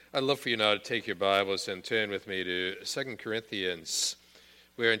I'd love for you now to take your Bibles and turn with me to 2 Corinthians.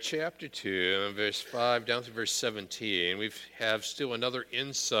 We're in chapter 2, verse 5 down to verse 17. We have still another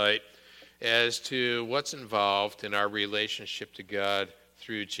insight as to what's involved in our relationship to God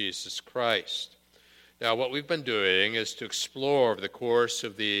through Jesus Christ. Now, what we've been doing is to explore over the course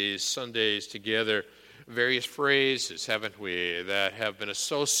of these Sundays together various phrases, haven't we, that have been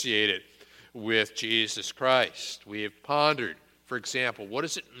associated with Jesus Christ. We have pondered, for example, what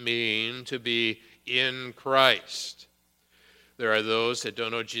does it mean to be in Christ? There are those that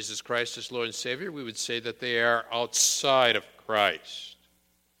don't know Jesus Christ as Lord and Savior. We would say that they are outside of Christ.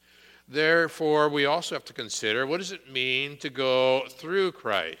 Therefore, we also have to consider, what does it mean to go through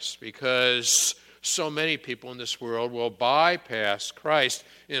Christ? Because so many people in this world will bypass Christ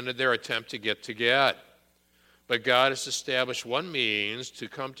in their attempt to get to God. But God has established one means to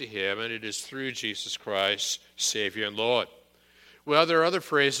come to Him, and it is through Jesus Christ, Savior and Lord. Well, there are other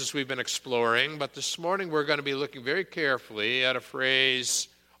phrases we've been exploring, but this morning we're going to be looking very carefully at a phrase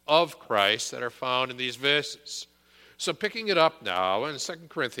of Christ that are found in these verses. So picking it up now in 2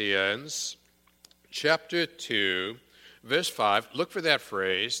 Corinthians chapter 2, verse 5, look for that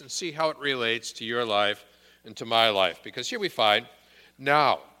phrase and see how it relates to your life and to my life. Because here we find,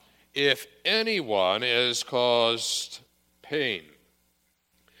 now, if anyone has caused pain,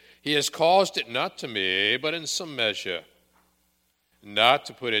 he has caused it not to me, but in some measure, not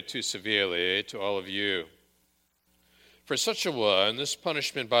to put it too severely to all of you. For such a one, this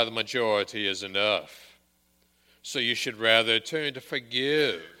punishment by the majority is enough. So you should rather turn to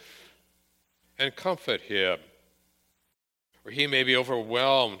forgive and comfort him, or he may be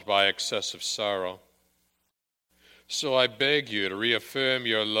overwhelmed by excessive sorrow. So I beg you to reaffirm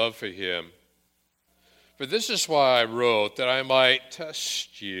your love for him. For this is why I wrote, that I might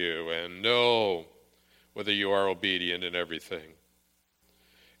test you and know whether you are obedient in everything.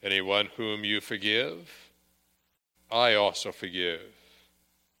 Anyone whom you forgive, I also forgive.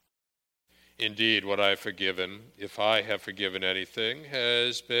 Indeed, what I have forgiven, if I have forgiven anything,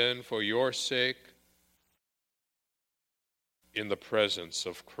 has been for your sake in the presence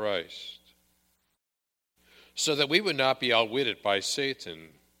of Christ, so that we would not be outwitted by Satan,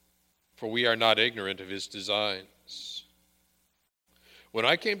 for we are not ignorant of his designs. When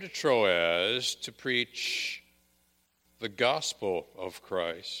I came to Troas to preach the gospel of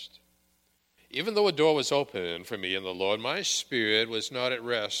Christ, even though a door was open for me in the Lord, my spirit was not at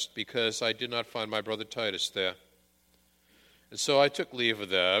rest because I did not find my brother Titus there. And so I took leave of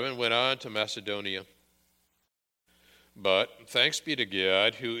them and went on to Macedonia. But thanks be to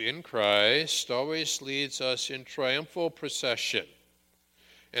God, who in Christ always leads us in triumphal procession,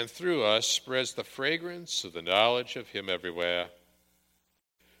 and through us spreads the fragrance of the knowledge of him everywhere.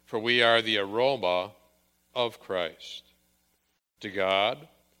 For we are the aroma of Christ to God,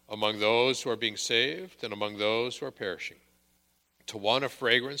 among those who are being saved and among those who are perishing. To one a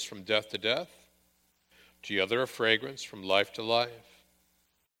fragrance from death to death, to the other a fragrance from life to life.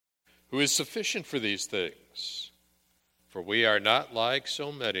 Who is sufficient for these things? For we are not like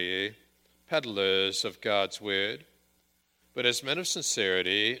so many peddlers of God's word, but as men of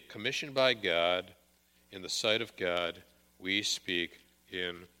sincerity, commissioned by God, in the sight of God, we speak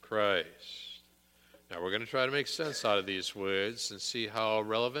in Christ. Now, we're going to try to make sense out of these words and see how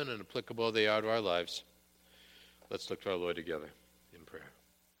relevant and applicable they are to our lives. Let's look to our Lord together in prayer.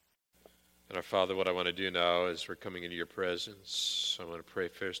 And our Father, what I want to do now is we're coming into your presence. I want to pray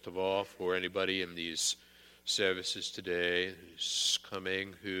first of all for anybody in these services today who's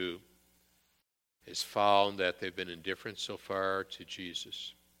coming, who has found that they've been indifferent so far to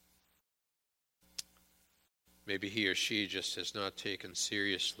Jesus. Maybe he or she just has not taken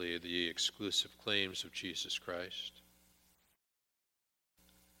seriously the exclusive claims of Jesus Christ,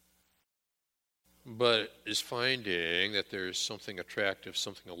 but is finding that there's something attractive,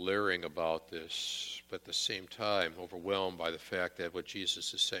 something alluring about this, but at the same time overwhelmed by the fact that what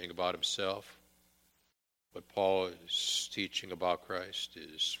Jesus is saying about himself, what Paul is teaching about Christ,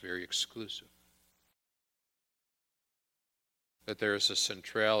 is very exclusive. That there is a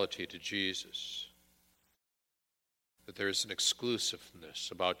centrality to Jesus, that there is an exclusiveness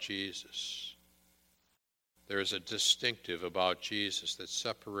about Jesus. There is a distinctive about Jesus that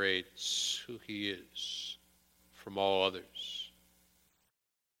separates who he is from all others,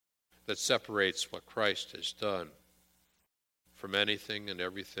 that separates what Christ has done from anything and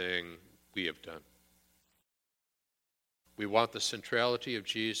everything we have done. We want the centrality of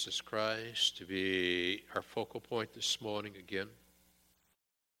Jesus Christ to be our focal point this morning again.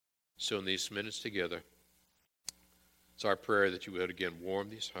 So in these minutes together, it's our prayer that you would again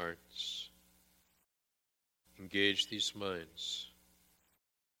warm these hearts, engage these minds,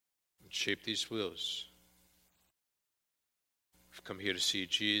 and shape these wheels. We've come here to see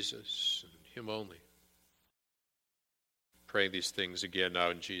Jesus and Him only. Praying these things again now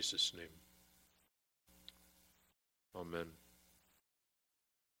in Jesus' name. Amen.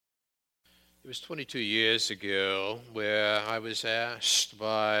 It was 22 years ago where I was asked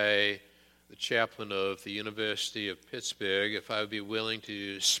by the chaplain of the University of Pittsburgh if I would be willing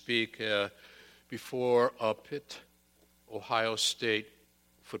to speak before a Pitt-Ohio State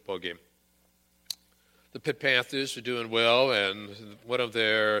football game. The Pitt Panthers were doing well, and one of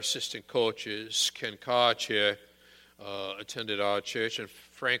their assistant coaches, Ken Karcher, attended our church and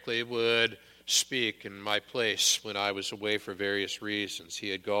frankly would speak in my place when I was away for various reasons. He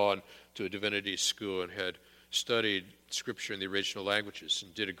had gone to a divinity school and had studied Scripture in the original languages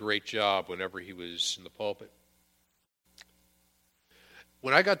and did a great job whenever he was in the pulpit.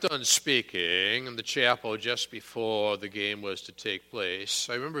 When I got done speaking in the chapel just before the game was to take place,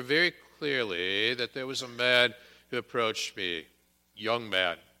 I remember very clearly that there was a man who approached me, young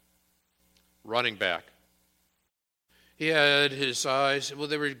man, running back. He had his eyes,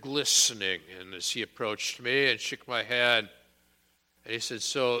 they were glistening, and as he approached me and shook my hand, and he said,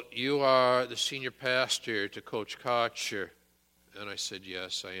 "So you are the senior pastor to Coach Karcher?" And I said,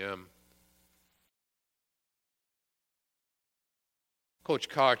 "Yes, I am." "Coach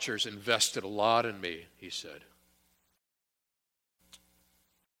Karcher's invested a lot in me," he said.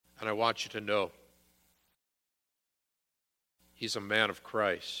 "And I want you to know, he's a man of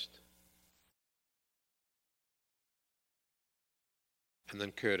Christ." And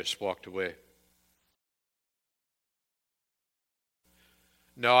then Curtis walked away.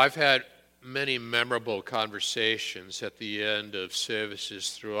 Now, I've had many memorable conversations at the end of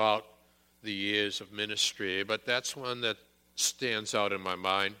services throughout the years of ministry, but that's one that stands out in my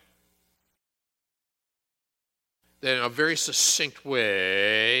mind. That in a very succinct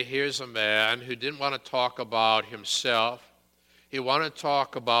way, here's a man who didn't want to talk about himself. He wanted to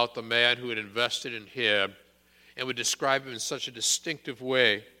talk about the man who had invested in him and would describe him in such a distinctive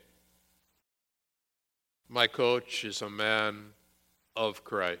way. My coach is a man of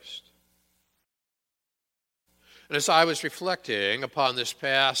Christ. And as I was reflecting upon this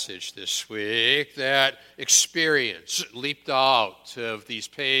passage this week, that experience leaped out of these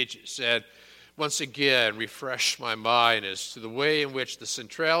pages and once again refreshed my mind as to the way in which the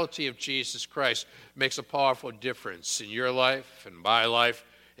centrality of Jesus Christ makes a powerful difference in your life and my life,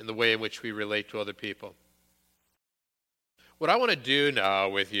 in the way in which we relate to other people. What I want to do now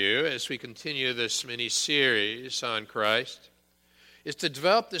with you as we continue this mini-series on Christ is to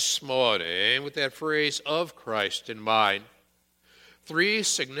develop this morning with that phrase "of Christ" in mind, 3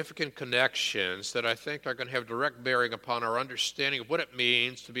 significant connections that I think are going to have direct bearing upon our understanding of what it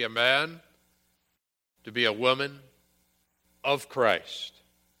means to be a man, to be a woman of Christ.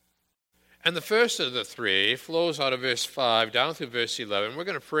 And the first of the 3 flows out of verse 5 down through verse 11. We're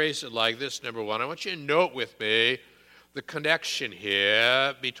going to phrase it like this. Number 1, I want you to note with me the connection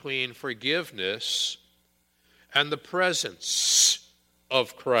here between forgiveness and the presence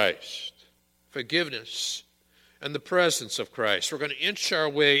of Christ. Forgiveness and the presence of Christ. We're going to inch our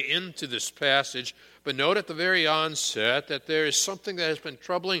way into this passage, but note at the very onset that there is something that has been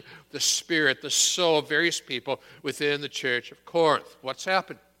troubling the spirit, the soul of various people within the church of Corinth. What's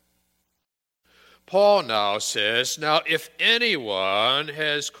happened? Paul now says, "Now if anyone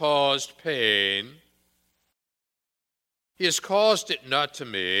has caused pain, he has caused it not to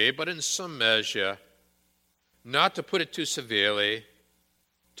me, but in some measure, not to put it too severely,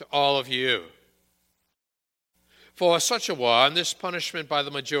 to all of you. For such a one, this punishment by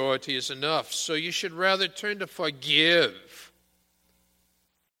the majority is enough. So you should rather turn to forgive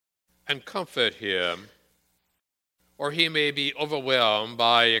and comfort him, or he may be overwhelmed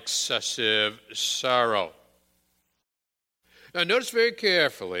by excessive sorrow." Now, notice very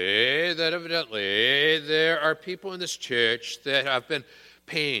carefully that evidently there are people in this church that have been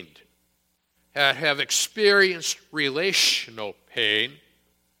pained, that have experienced relational pain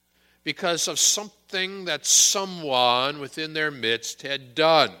because of something that someone within their midst had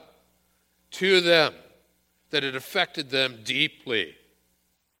done to them, that had affected them deeply.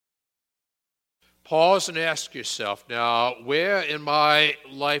 Pause and ask yourself now, where in my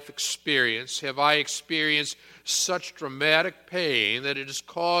life experience have I experienced such dramatic pain that it has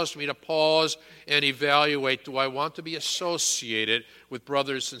caused me to pause and evaluate, do I want to be associated with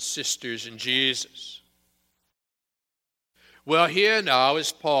brothers and sisters in Jesus? Well, here now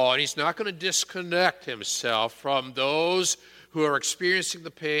is Paul, and he's not going to disconnect himself from those who are experiencing the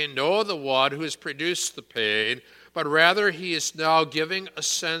pain, nor the one who has produced the pain, but rather he is now giving a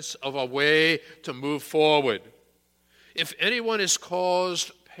sense of a way to move forward. If anyone has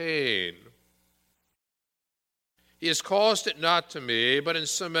caused pain. He has caused it not to me, but in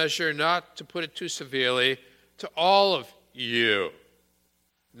some measure, not to put it too severely, to all of you.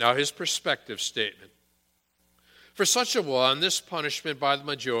 Now his perspective statement. For such a one, this punishment by the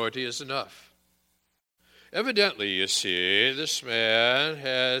majority is enough. Evidently, you see, this man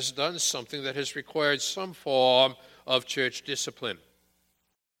has done something that has required some form of church discipline.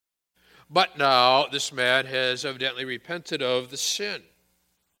 But now this man has evidently repented of the sin.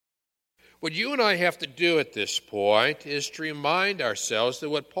 What you and I have to do at this point is to remind ourselves that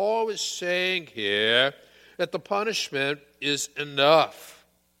what Paul is saying here, that the punishment is enough.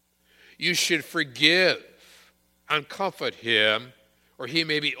 You should forgive and comfort him, or he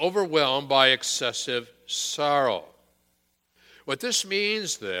may be overwhelmed by excessive sorrow. What this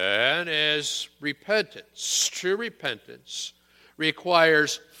means then is repentance. True repentance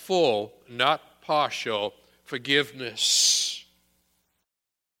requires full, not partial, forgiveness.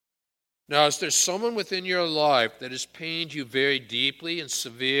 Now, is there someone within your life that has pained you very deeply and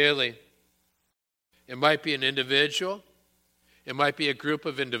severely? It might be an individual. It might be a group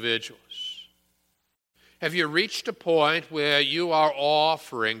of individuals. Have you reached a point where you are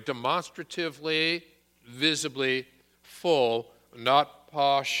offering demonstratively, visibly, full, not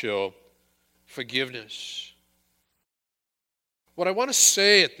partial forgiveness? What I want to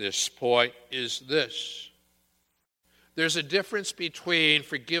say at this point is this. There's a difference between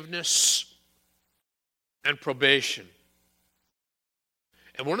forgiveness and probation.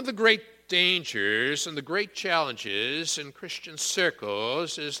 And one of the great dangers and the great challenges in Christian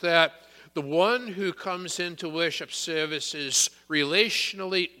circles is that the one who comes into worship service is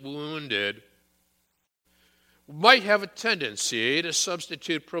relationally wounded might have a tendency to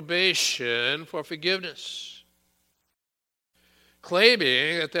substitute probation for forgiveness,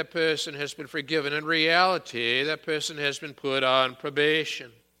 claiming that that person has been forgiven. In reality, that person has been put on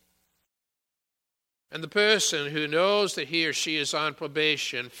probation. And the person who knows that he or she is on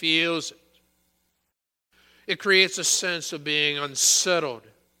probation feels it. It creates a sense of being unsettled,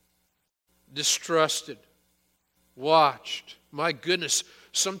 distrusted, watched. My goodness,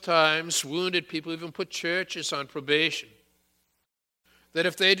 sometimes wounded people even put churches on probation. That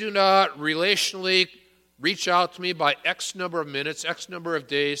if they do not relationally reach out to me by X number of minutes, X number of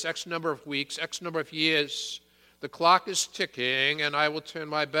days, X number of weeks, X number of years, the clock is ticking and I will turn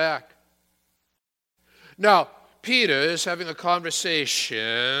my back. Now, Peter is having a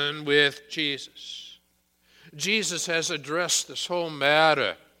conversation with Jesus. Jesus has addressed this whole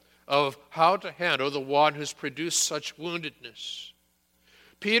matter of how to handle the one who's produced such woundedness.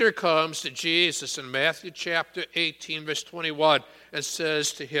 Peter comes to Jesus in Matthew chapter 18, verse 21, and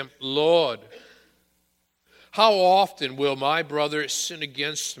says to him, Lord, how often will my brother sin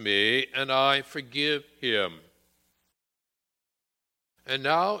against me and I forgive him? And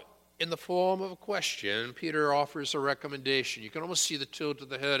now, in the form of a question, Peter offers a recommendation. You can almost see the tilt of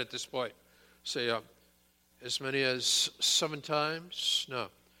the head at this point. Say, as many as 7 times? No.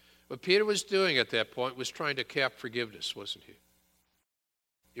 What Peter was doing at that point was trying to cap forgiveness, wasn't he?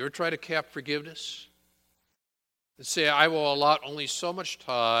 You ever try to cap forgiveness? And say, I will allot only so much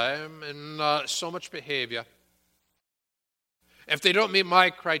time and so much behavior. If they don't meet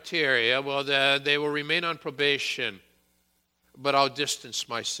my criteria, well, then they will remain on probation, but I'll distance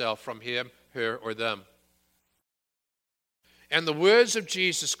myself from him, her, or them. And the words of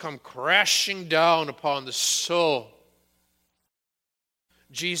Jesus come crashing down upon the soul.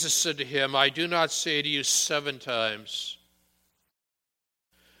 Jesus said to him, I do not say to you 7 times,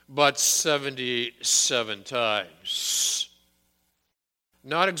 but 77 times.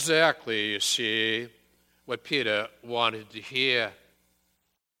 Not exactly, you see, what Peter wanted to hear.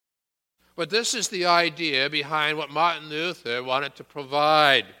 But this is the idea behind what Martin Luther wanted to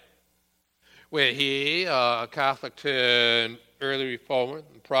provide, where he, a Catholic turned early reformer,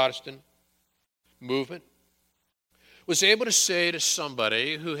 and Protestant movement, was able to say to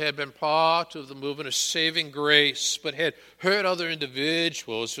somebody who had been part of the movement of saving grace but had hurt other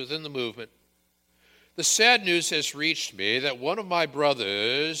individuals within the movement, the sad news has reached me that one of my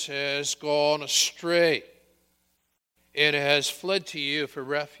brothers has gone astray and has fled to you for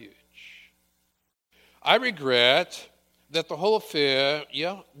refuge. I regret that the whole affair,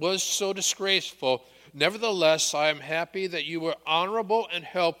 was so disgraceful. Nevertheless, I am happy that you were honorable and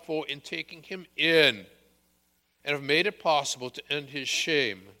helpful in taking him in and have made it possible to end his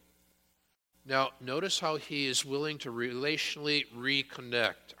shame. Now, notice how he is willing to relationally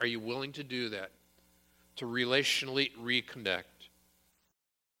reconnect. Are you willing to do that? To relationally reconnect.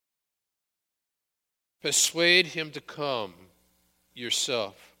 Persuade him to come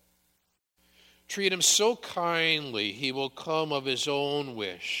yourself. treat him so kindly, he will come of his own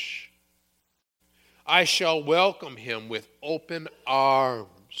wish. I shall welcome him with open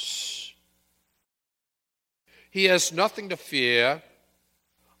arms. He has nothing to fear.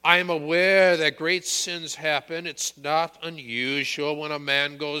 I am aware that great sins happen. It's not unusual when a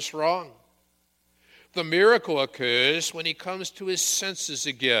man goes wrong. The miracle occurs when he comes to his senses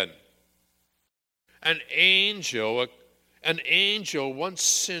again. An angel once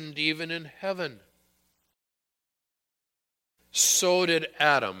sinned even in heaven. So did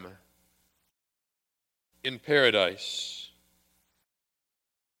Adam in paradise.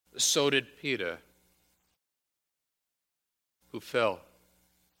 So did Peter, who fell.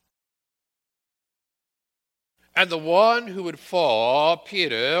 And the one who would fall,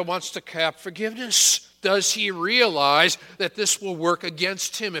 Peter, wants to cap forgiveness. Does he realize that this will work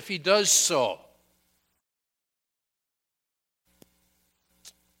against him if he does so?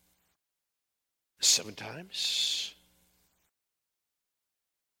 Seven times.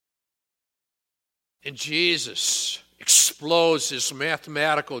 And Jesus explodes his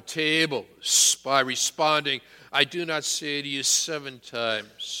mathematical tables by responding, I do not say to you 7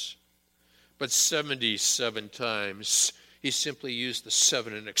 times, but 77 times. He simply used the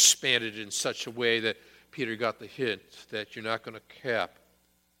 7 and expanded it in such a way that Peter got the hint that you're not going to cap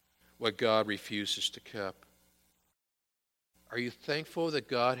what God refuses to cap. Are you thankful that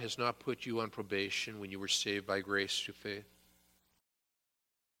God has not put you on probation when you were saved by grace through faith?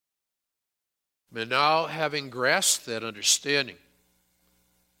 But now, having grasped that understanding,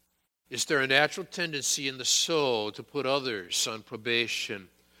 is there a natural tendency in the soul to put others on probation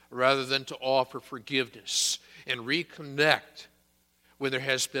rather than to offer forgiveness and reconnect when there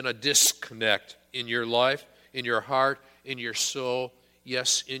has been a disconnect in your life, in your heart, in your soul,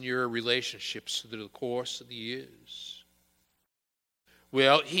 yes, in your relationships through the course of the years?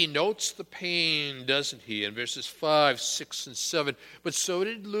 Well, he notes the pain, doesn't he, in verses 5, 6, and 7. But so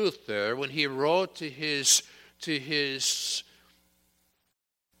did Luther when he wrote to his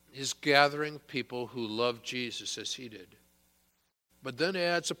gathering people who loved Jesus as he did. But then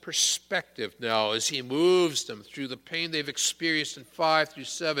adds a perspective now as he moves them through the pain they've experienced in 5 through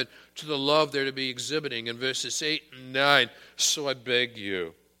 7 to the love they're to be exhibiting in verses 8 and 9. So I beg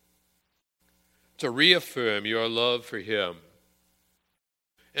you to reaffirm your love for him.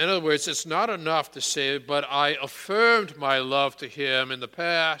 In other words, it's not enough to say, but I affirmed my love to him in the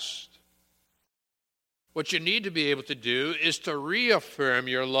past. What you need to be able to do is to reaffirm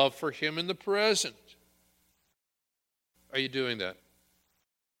your love for him in the present. Are you doing that?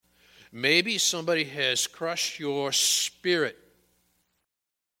 Maybe somebody has crushed your spirit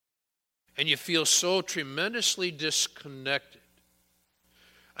and you feel so tremendously disconnected.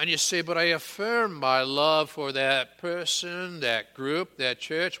 And you say, but I affirm my love for that person, that group, that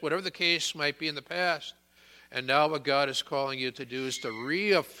church, whatever the case might be in the past. And now what God is calling you to do is to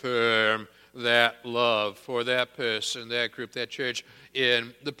reaffirm that love for that person, that group, that church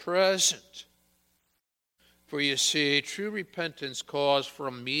in the present. For you see, true repentance calls for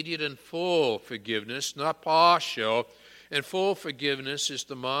immediate and full forgiveness, not partial. And full forgiveness is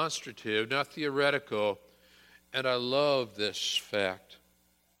demonstrative, not theoretical. And I love this fact.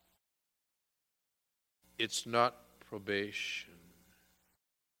 It's not probation.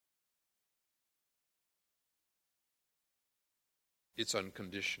 It's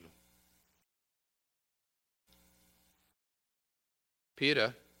unconditional.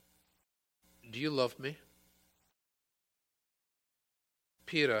 Peter, do you love me?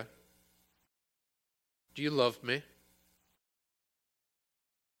 Peter, do you love me?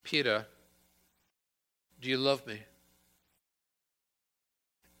 Peter, do you love me?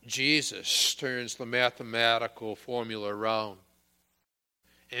 Jesus turns the mathematical formula around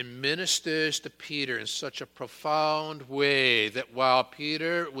and ministers to Peter in such a profound way that while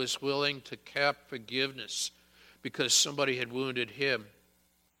Peter was willing to cap forgiveness because somebody had wounded him,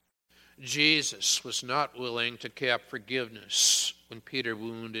 Jesus was not willing to cap forgiveness when Peter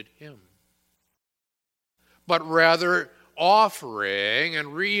wounded him, but rather offering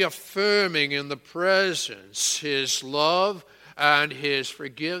and reaffirming in the presence his love and his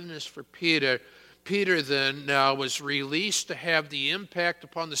forgiveness for Peter. Peter then now was released to have the impact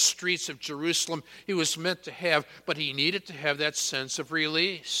upon the streets of Jerusalem he was meant to have, but he needed to have that sense of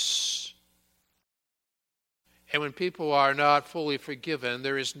release. And when people are not fully forgiven,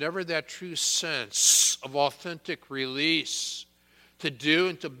 there is never that true sense of authentic release to do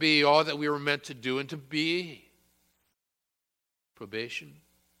and to be all that we were meant to do and to be. Probation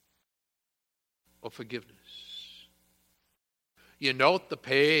or forgiveness. You note the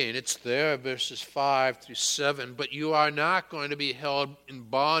pain. It's there, verses 5 through 7. But you are not going to be held in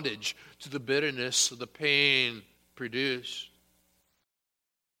bondage to the bitterness of the pain produced.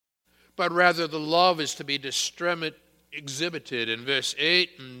 But rather the love is to be exhibited in verse 8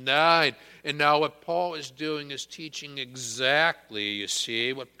 and 9. And now what Paul is doing is teaching exactly, you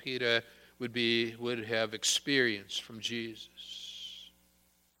see, what Peter would have experienced from Jesus.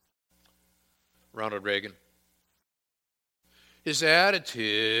 Ronald Reagan. His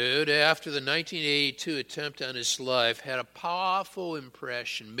attitude after the 1982 attempt on his life made a powerful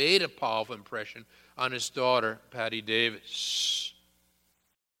impression on his daughter, Patty Davis.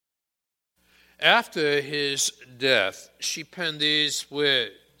 After his death, she penned these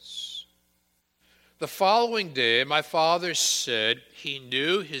words. The following day, my father said he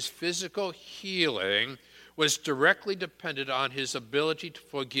knew his physical healing was directly dependent on his ability to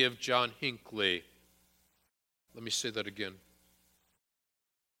forgive John Hinckley. Let me say that again.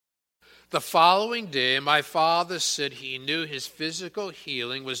 The following day, my father said he knew his physical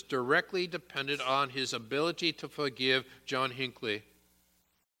healing was directly dependent on his ability to forgive John Hinckley.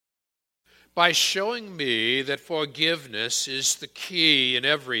 By showing me that forgiveness is the key in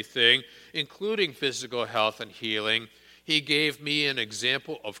everything, including physical health and healing, he gave me an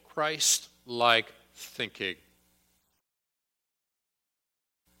example of Christ-like thinking.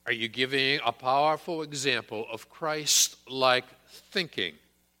 Are you giving a powerful example of Christ-like thinking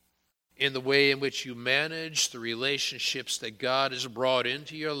in the way in which you manage the relationships that God has brought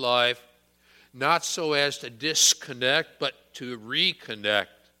into your life, not so as to disconnect, but to reconnect?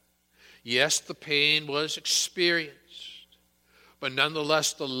 Yes, the pain was experienced, but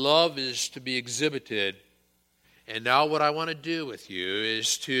nonetheless the love is to be exhibited. And now what I want to do with you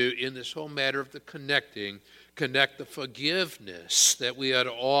is to, in this whole matter of the connect the forgiveness that we ought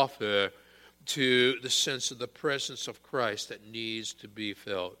to offer to the sense of the presence of Christ that needs to be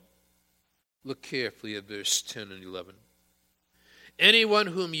felt. Look carefully at verse 10 and 11. Anyone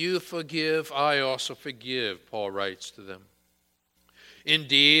whom you forgive, I also forgive, Paul writes to them.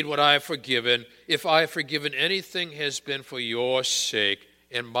 Indeed, what I have forgiven, if I have forgiven anything, has been for your sake.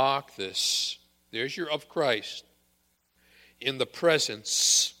 And mark this, there's your of Christ, in the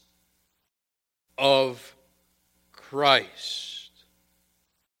presence of Christ.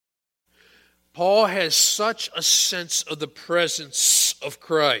 Paul has such a sense of the presence of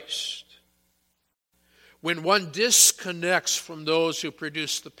Christ. When one disconnects from those who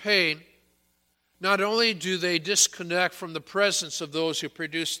produce the pain, not only do they disconnect from the presence of those who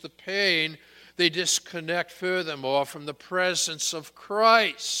produce the pain, they disconnect furthermore from the presence of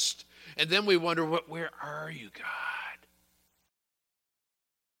Christ. And then we wonder, where are you, God?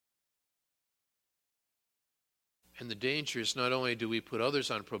 And the danger is not only do we put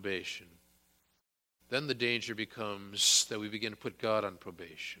others on probation, then the danger becomes that we begin to put God on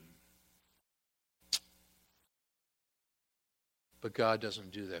probation. But God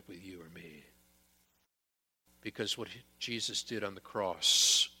doesn't do that with you or me. Because what Jesus did on the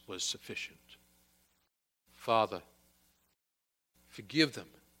cross was sufficient. Father, forgive them,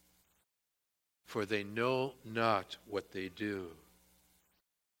 for they know not what they do.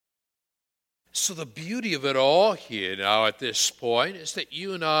 So the beauty of it all here now at this point is that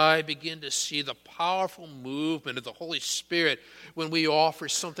you and I begin to see the powerful movement of the Holy Spirit when we offer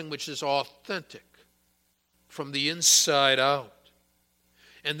something which is authentic from the inside out.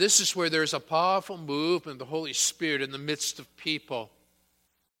 And this is where there's a powerful movement of the Holy Spirit in the midst of people,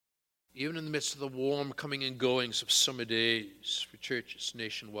 even in the midst of the warm coming and goings of summer days for churches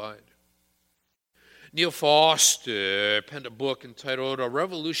nationwide. Neil Foster penned a book entitled A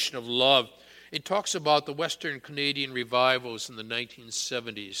Revolution of Love. It talks about the Western Canadian revivals in the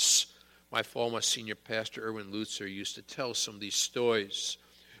 1970s. My former senior pastor, Erwin Lutzer, used to tell some of these stories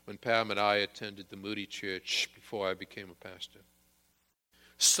when Pam and I attended the Moody Church before I became a pastor.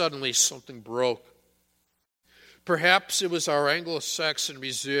 Suddenly something broke. Perhaps it was our Anglo-Saxon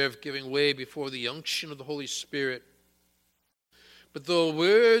reserve giving way before the unction of the Holy Spirit. But though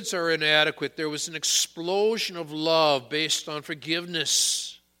words are inadequate, there was an explosion of love based on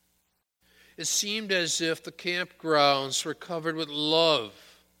forgiveness. It seemed as if the campgrounds were covered with love.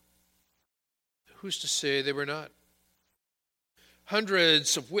 Who's to say they were not?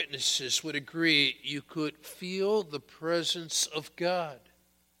 Hundreds of witnesses would agree you could feel the presence of God.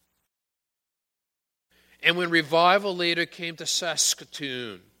 And when revival later came to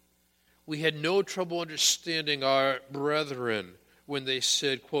Saskatoon, we had no trouble understanding our brethren when they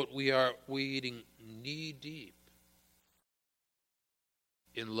said, quote, we are wading knee-deep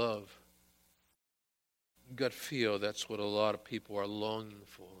in love. Gut feel that's what a lot of people are longing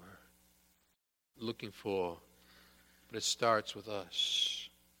for, looking for. But it starts with us.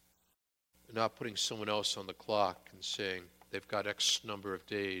 We're not putting someone else on the clock and saying they've got X number of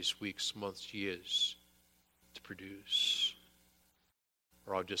days, weeks, months, years to produce,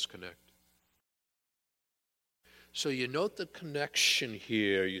 or I'll disconnect. So you note the connection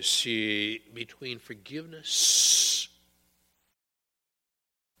here, you see, between forgiveness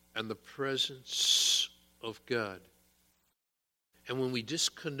and the presence of God. And when we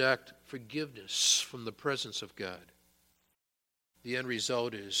disconnect forgiveness from the presence of God, the end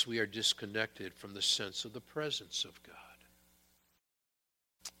result is we are disconnected from the sense of the presence of God.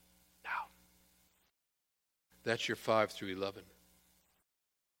 Now, that's your 5 through 11.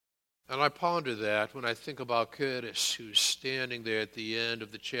 And I ponder that when I think about Curtis, who's standing there at the end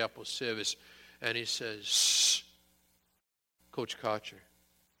of the chapel service, and he says, Coach Kocher,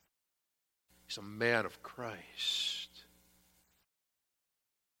 he's a man of Christ.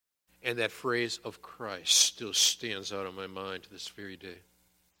 And that phrase of Christ still stands out in my mind to this very day.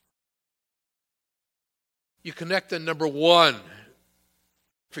 You connect the number 1,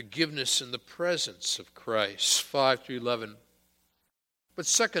 forgiveness in the presence of Christ, 5 through 11. But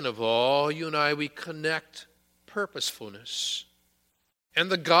second of all, you and I, we connect purposefulness and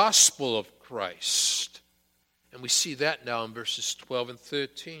the gospel of Christ. And we see that now in verses 12 and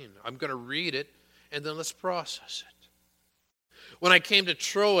 13. I'm going to read it, and then let's process it. When I came to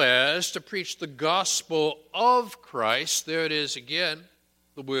Troas to preach the gospel of Christ, there it is again,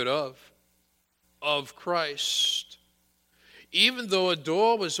 the word of Christ. Even though a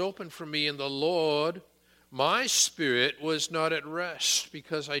door was open for me in the Lord, my spirit was not at rest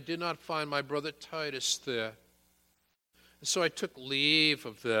because I did not find my brother Titus there. And so I took leave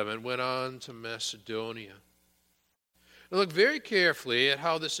of them and went on to Macedonia. Now look very carefully at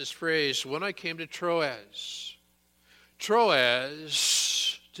how this is phrased. When I came to Troas.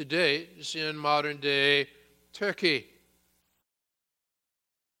 Troas today is in modern-day Turkey.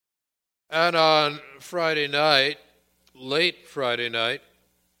 And on Friday night, late Friday night,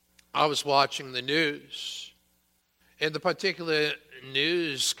 I was watching the news. And the particular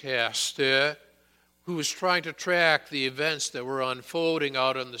newscaster who was trying to track the events that were unfolding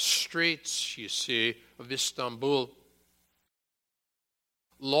out on the streets, you see, of Istanbul,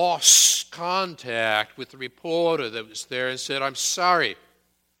 lost contact with the reporter that was there and said, I'm sorry,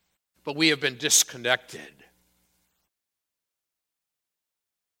 but we have been disconnected.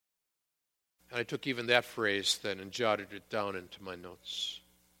 And I took even that phrase then and jotted it down into my notes.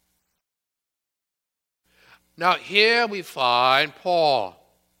 Now here we find Paul.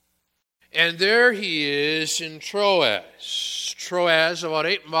 And there he is in Troas. Troas, about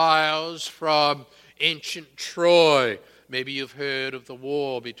 8 miles from ancient Troy. Maybe you've heard of the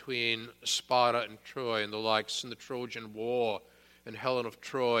war between Sparta and Troy and the likes, and the Trojan War and Helen of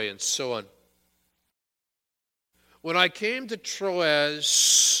Troy and so on. When I came to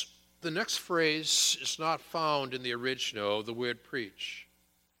Troas, the next phrase is not found in the original, the word preach.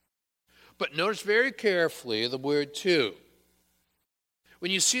 But notice very carefully the word to.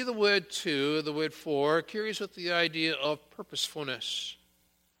 When you see the word to, the word for, it carries with the idea of purposefulness.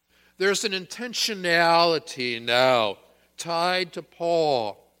 There's an intentionality now tied to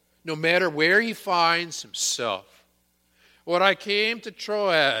Paul, no matter where he finds himself. When I came to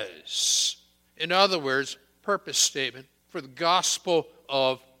Troas, in other words, purpose statement for the gospel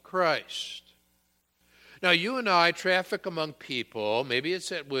of Christ. Now, you and I traffic among people. Maybe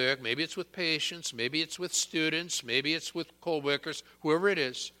it's at work, maybe it's with patients, maybe it's with students, maybe it's with co-workers, whoever it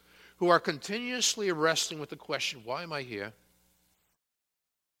is, who are continuously wrestling with the question, why am I here?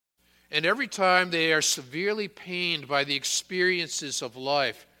 And every time they are severely pained by the experiences of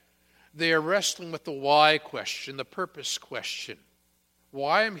life, they are wrestling with the why question, the purpose question.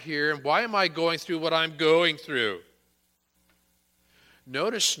 Why I'm here and why am I going through what I'm going through?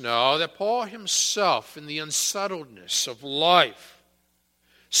 Notice now that Paul himself, in the unsettledness of life,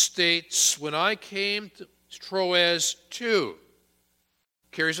 states, when I came to Troas too,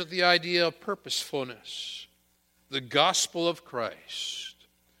 carries with the idea of purposefulness, the gospel of Christ.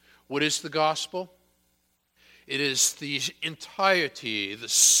 What is the gospel? It is the entirety, the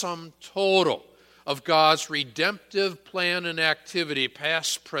sum total of God's redemptive plan and activity,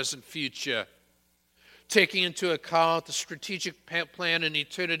 past, present, future, taking into account the strategic plan in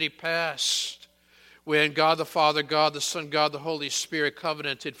eternity past, when God the Father, God the Son, God the Holy Spirit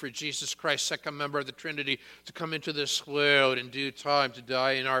covenanted for Jesus Christ, second member of the Trinity, to come into this world in due time to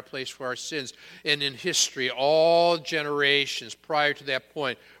die in our place for our sins. And in history, all generations prior to that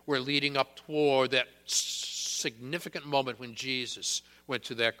point were leading up toward that significant moment when Jesus went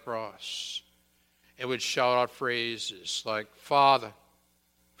to that cross and would shout out phrases like, Father,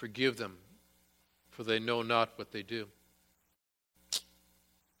 forgive them, for they know not what they do.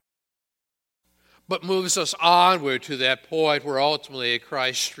 but moves us onward to that point where ultimately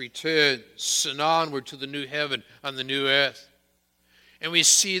Christ returns and onward to the new heaven and the new earth. And we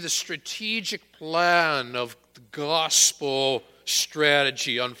see the strategic plan of the gospel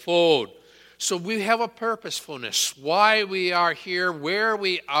strategy unfold. So we have a purposefulness, why we are here, where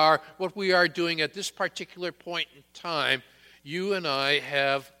we are, what we are doing at this particular point in time. You and I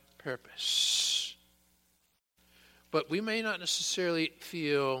have purpose. But we may not necessarily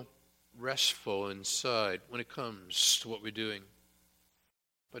feel restful inside when it comes to what we're doing.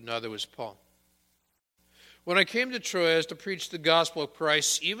 But neither was Paul. When I came to Troas to preach the gospel of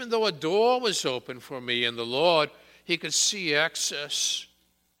Christ, even though a door was open for me in the Lord, he could see access.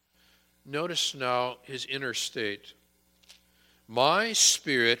 Notice now his inner state. My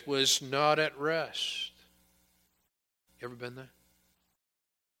spirit was not at rest. You ever been there?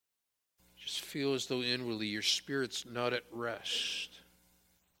 Just feel as though inwardly your spirit's not at rest.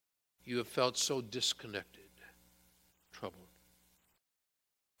 You have felt so disconnected, troubled.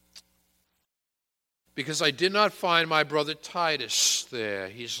 Because I did not find my brother Titus there.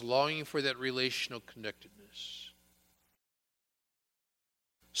 He's longing for that relational connectedness.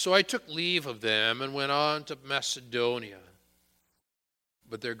 So I took leave of them and went on to Macedonia.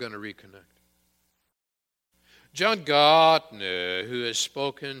 But they're going to reconnect. John Gardner, who has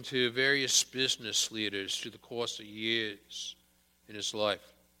spoken to various business leaders through the course of years in his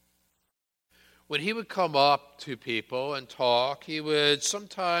life, when he would come up to people and talk, he would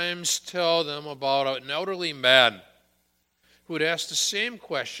sometimes tell them about an elderly man who would ask the same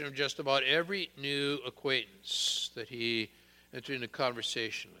question of just about every new acquaintance that he entered into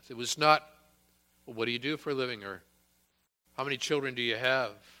conversation with. It was not, well, what do you do for a living? Or how many children do you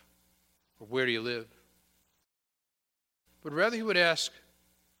have? Or where do you live? But rather he would ask,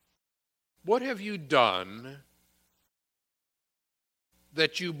 what have you done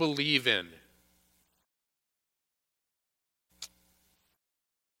that you believe in?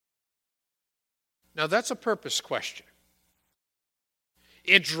 Now that's a purpose question.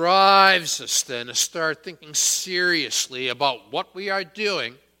 It drives us then to start thinking seriously about what we are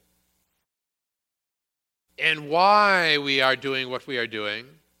doing and why we are doing what we are doing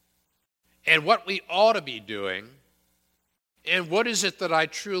and what we ought to be doing and what is it that I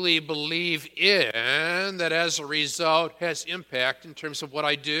truly believe in that as a result has impact in terms of what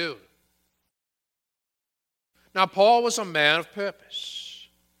I do. Now Paul was a man of purpose.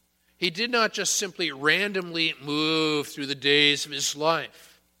 He did not just simply randomly move through the days of his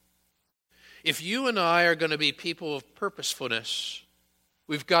life. If you and I are going to be people of purposefulness,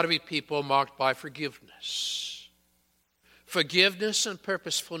 we've got to be people marked by forgiveness. Forgiveness and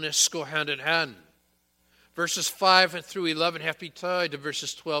purposefulness go hand in hand. Verses 5 through 11 have to be tied to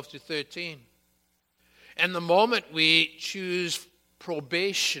verses 12 to 13. And the moment we choose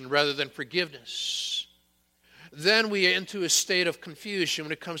probation rather than forgiveness, then we are into a state of confusion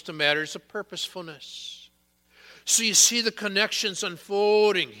when it comes to matters of purposefulness. So you see the connections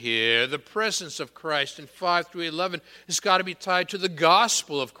unfolding here. The presence of Christ in 5 through 11 has got to be tied to the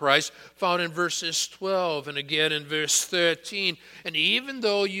gospel of Christ found in verses 12 and again in verse 13. And even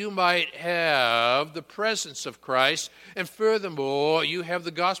though you might have the presence of Christ, and furthermore you have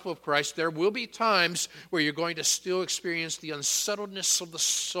the gospel of Christ, there will be times where you're going to still experience the unsettledness of the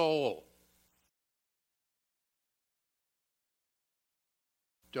soul.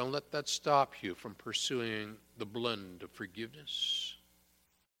 Don't let that stop you from pursuing the blend of forgiveness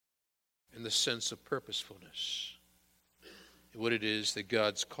and the sense of purposefulness and what it is that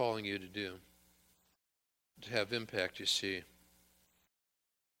God's calling you to do, to have impact, you see,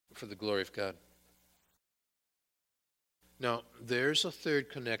 for the glory of God. Now, there's a third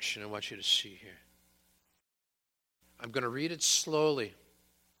connection I want you to see here. I'm going to read it slowly.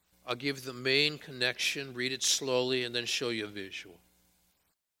 I'll give you the main connection, read it slowly, and then show you a visual.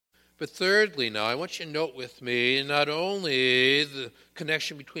 But thirdly now, I want you to note with me not only the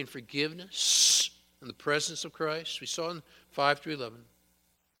connection between forgiveness and the presence of Christ, we saw in 5 through 11,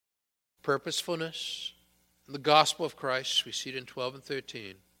 purposefulness and the gospel of Christ, we see it in 12 and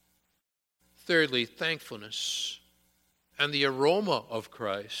 13. Thirdly, thankfulness and the aroma of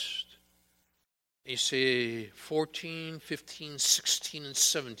Christ. You see 14, 15, 16, and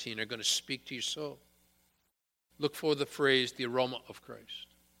 17 are going to speak to your soul. Look for the phrase, the aroma of Christ.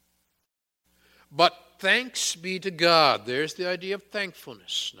 But thanks be to God. There's the idea of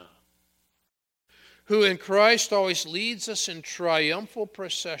thankfulness now. Who in Christ always leads us in triumphal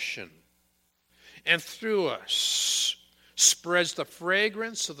procession and through us spreads the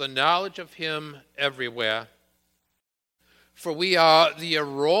fragrance of the knowledge of Him everywhere. For we are the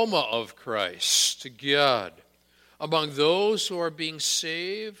aroma of Christ to God among those who are being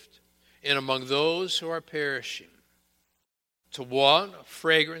saved and among those who are perishing. To one, a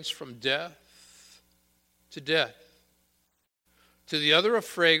fragrance from death to death. To the other, a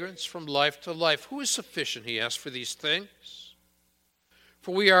fragrance from life to life. Who is sufficient, he asked, for these things?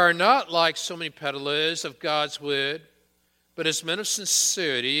 For we are not like so many peddlers of God's word, but as men of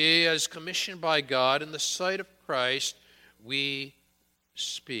sincerity, as commissioned by God in the sight of Christ, we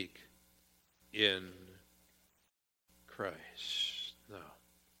speak in Christ. Now,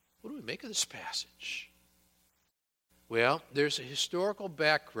 what do we make of this passage? Well, there's a historical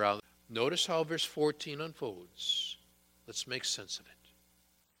background. Notice how verse 14 unfolds. Let's make sense of it.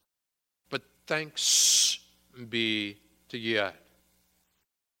 But thanks be to God.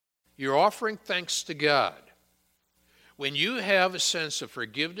 You're offering thanks to God when you have a sense of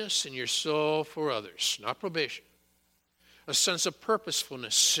forgiveness in your soul for others, not probation. A sense of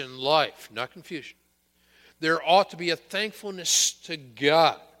purposefulness in life, not confusion. There ought to be a thankfulness to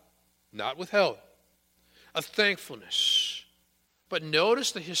God, not withheld. A thankfulness. But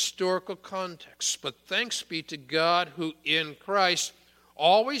notice the historical context. But thanks be to God who in Christ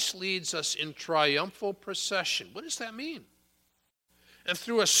always leads us in triumphal procession. What does that mean? And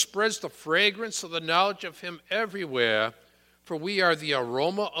through us spreads the fragrance of the knowledge of him everywhere, for we are the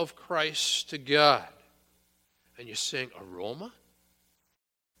aroma of Christ to God. And you're saying, aroma?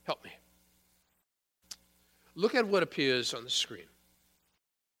 Help me. Look at what appears on the screen.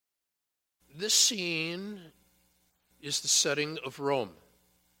 This scene is the setting of Rome.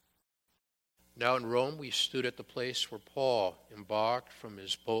 Now in Rome, we stood at the place where Paul embarked from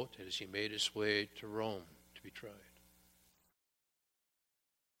his boat as he made his way to Rome to be tried.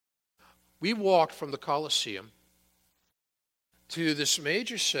 We walked from the Colosseum to this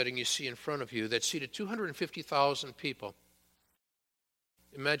major setting you see in front of you that seated 250,000 people.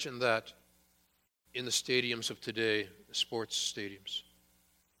 Imagine that in the stadiums of today, the sports stadiums.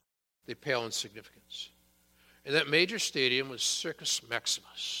 They pale in significance. And that major stadium was Circus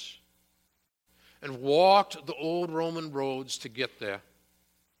Maximus. And walked the old Roman roads to get there.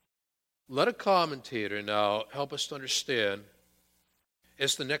 Let a commentator now help us to understand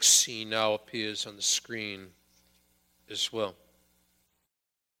as the next scene now appears on the screen as well.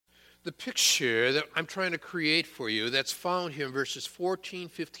 The picture that I'm trying to create for you that's found here in verses 14,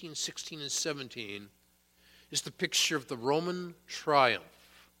 15, 16, and 17 is the picture of the Roman triumph.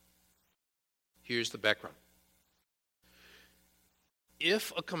 Here's the background.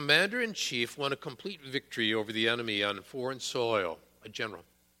 If a commander-in-chief won a complete victory over the enemy on foreign soil, a general,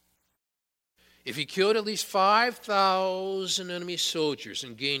 if he killed at least 5,000 enemy soldiers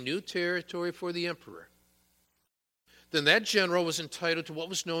and gained new territory for the emperor, then that general was entitled to what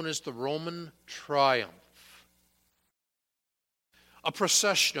was known as the Roman triumph. A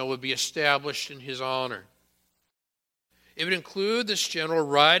processional would be established in his honor. It would include this general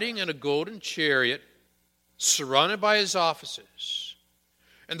riding in a golden chariot, surrounded by his officers.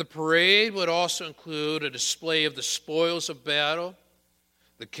 And the parade would also include a display of the spoils of battle,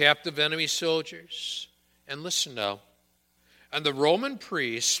 the captive enemy soldiers, and listen now, and the Roman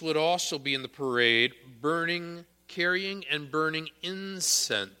priests would also be in the parade, carrying and burning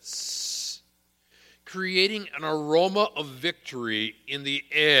incense, creating an aroma of victory in the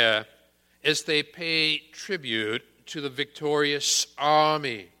air as they pay tribute to the victorious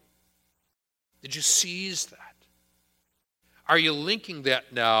army. Did you seize that? Are you linking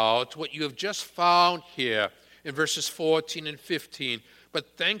that now to what you have just found here in verses 14 and 15?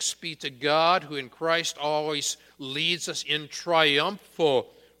 But thanks be to God who in Christ always leads us in triumphal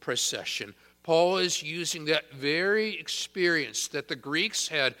procession. Paul is using that very experience that the Greeks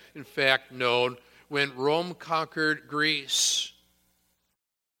had, in fact, known when Rome conquered Greece.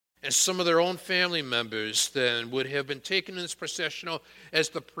 And some of their own family members then would have been taken in this processional as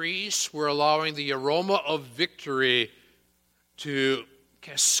the priests were allowing the aroma of victory to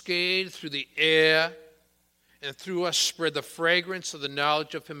cascade through the air and through us spread the fragrance of the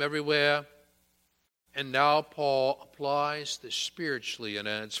knowledge of him everywhere. And now Paul applies this spiritually and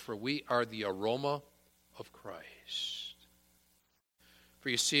adds, for we are the aroma of Christ. For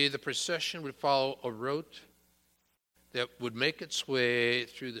you see, the procession would follow a route that would make its way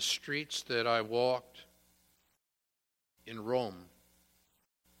through the streets that I walked in Rome.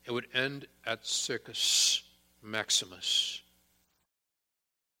 It would end at Circus Maximus,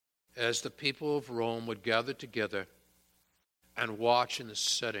 as the people of Rome would gather together and watch in the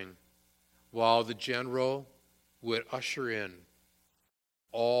setting while the general would usher in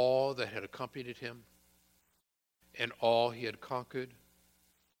all that had accompanied him and all he had conquered,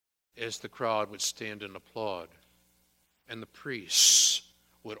 as the crowd would stand and applaud, and the priests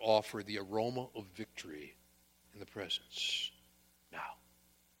would offer the aroma of victory in the presence. Now,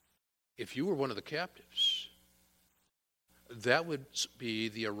 if you were one of the captives, that would be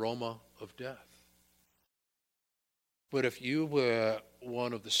the aroma of death. But if you were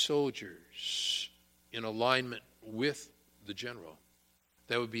one of the soldiers in alignment with the general,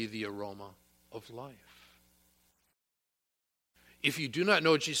 that would be the aroma of life. If you do not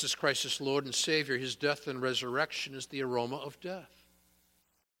know Jesus Christ as Lord and Savior, his death and resurrection is the aroma of death.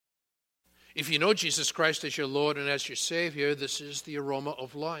 If you know Jesus Christ as your Lord and as your Savior, this is the aroma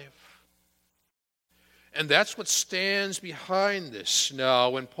of life. And that's what stands behind this now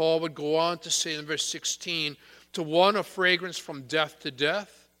when Paul would go on to say in verse 16, to one a fragrance from death to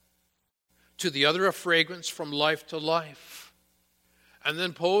death, to the other a fragrance from life to life. And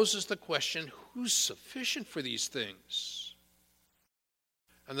then poses the question, who's sufficient for these things?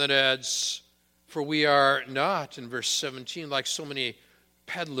 And then adds, for we are not, in verse 17, like so many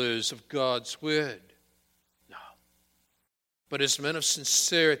peddlers of God's word. No. But as men of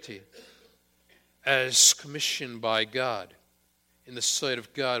sincerity, as commissioned by God. In the sight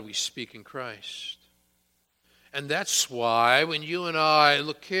of God, we speak in Christ. And that's why when you and I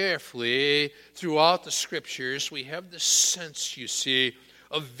look carefully throughout the Scriptures, we have this sense, you see,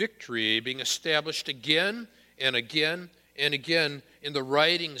 of victory being established again and again and again in the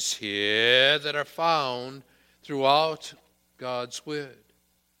writings here that are found throughout God's Word.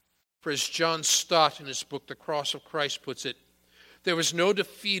 For as John Stott in his book, The Cross of Christ, puts it, there was no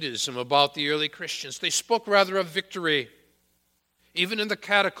defeatism about the early Christians. They spoke rather of victory. Even in the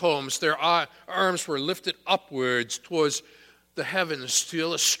catacombs, their arms were lifted upwards towards the heavens to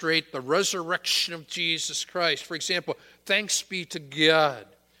illustrate the resurrection of Jesus Christ. For example, thanks be to God.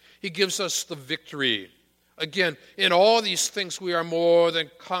 He gives us the victory. Again, in all these things we are more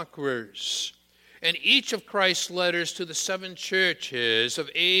than conquerors. And each of Christ's letters to the 7 churches of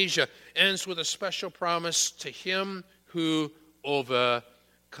Asia ends with a special promise to him who overcomes.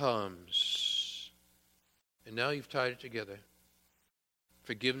 And now you've tied it together.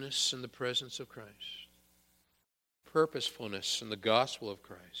 Forgiveness in the presence of Christ. Purposefulness in the gospel of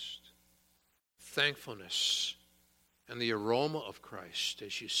Christ. Thankfulness and the aroma of Christ,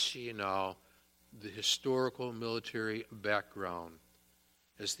 as you see now the historical military background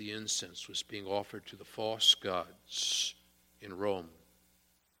as the incense was being offered to the false gods in Rome.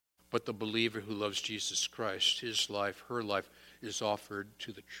 But the believer who loves Jesus Christ, his life, her life, is offered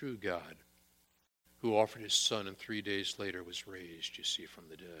to the true God, who offered his Son and 3 days later was raised, you see, from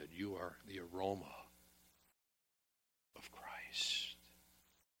the dead. You are the aroma of Christ.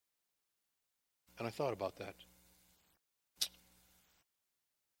 And I thought about that.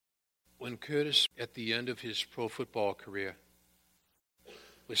 When Curtis, at the end of his pro football career,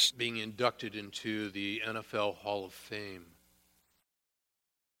 was being inducted into the NFL Hall of Fame,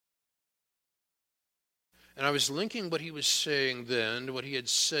 and I was linking what he was saying then to what he had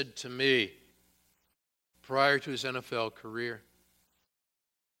said to me prior to his NFL career.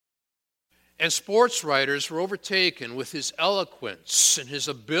 And sports writers were overtaken with his eloquence and his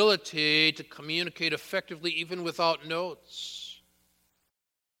ability to communicate effectively even without notes.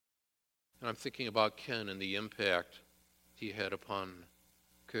 And I'm thinking about Ken and the impact he had upon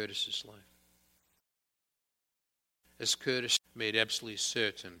Curtis's life. As Curtis made absolutely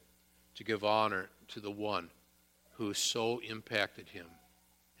certain to give honor to the one who so impacted him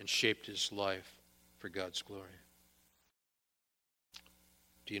and shaped his life for God's glory.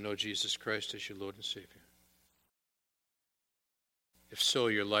 Do you know Jesus Christ as your Lord and Savior? If so,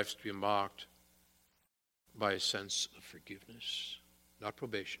 your life's to be marked by a sense of forgiveness, not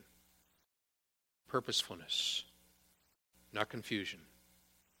probation. Purposefulness, not confusion.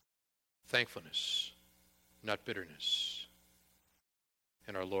 Thankfulness, not bitterness.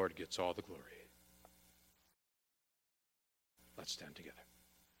 And our Lord gets all the glory. Let's stand together.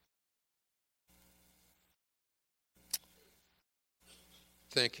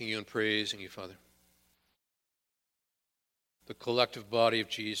 Thanking you and praising you, Father. The collective body of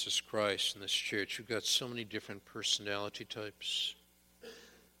Jesus Christ in this church, you've got so many different personality types,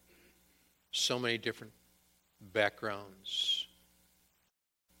 so many different backgrounds,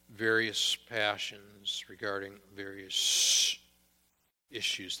 various passions regarding various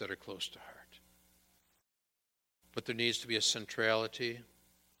issues that are close to heart. But there needs to be a centrality.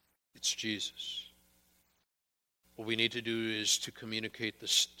 It's Jesus. What we need to do is to communicate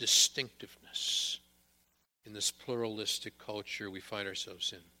this distinctiveness in this pluralistic culture we find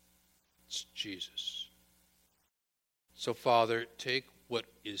ourselves in. It's Jesus. So, Father, take what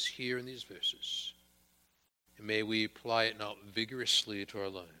is here in these verses, and may we apply it now vigorously to our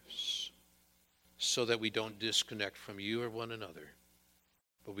lives, so that we don't disconnect from you or one another,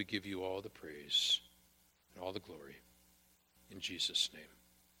 but we give you all the praise and all the glory. In Jesus' name.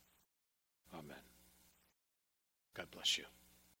 Amen. God bless you.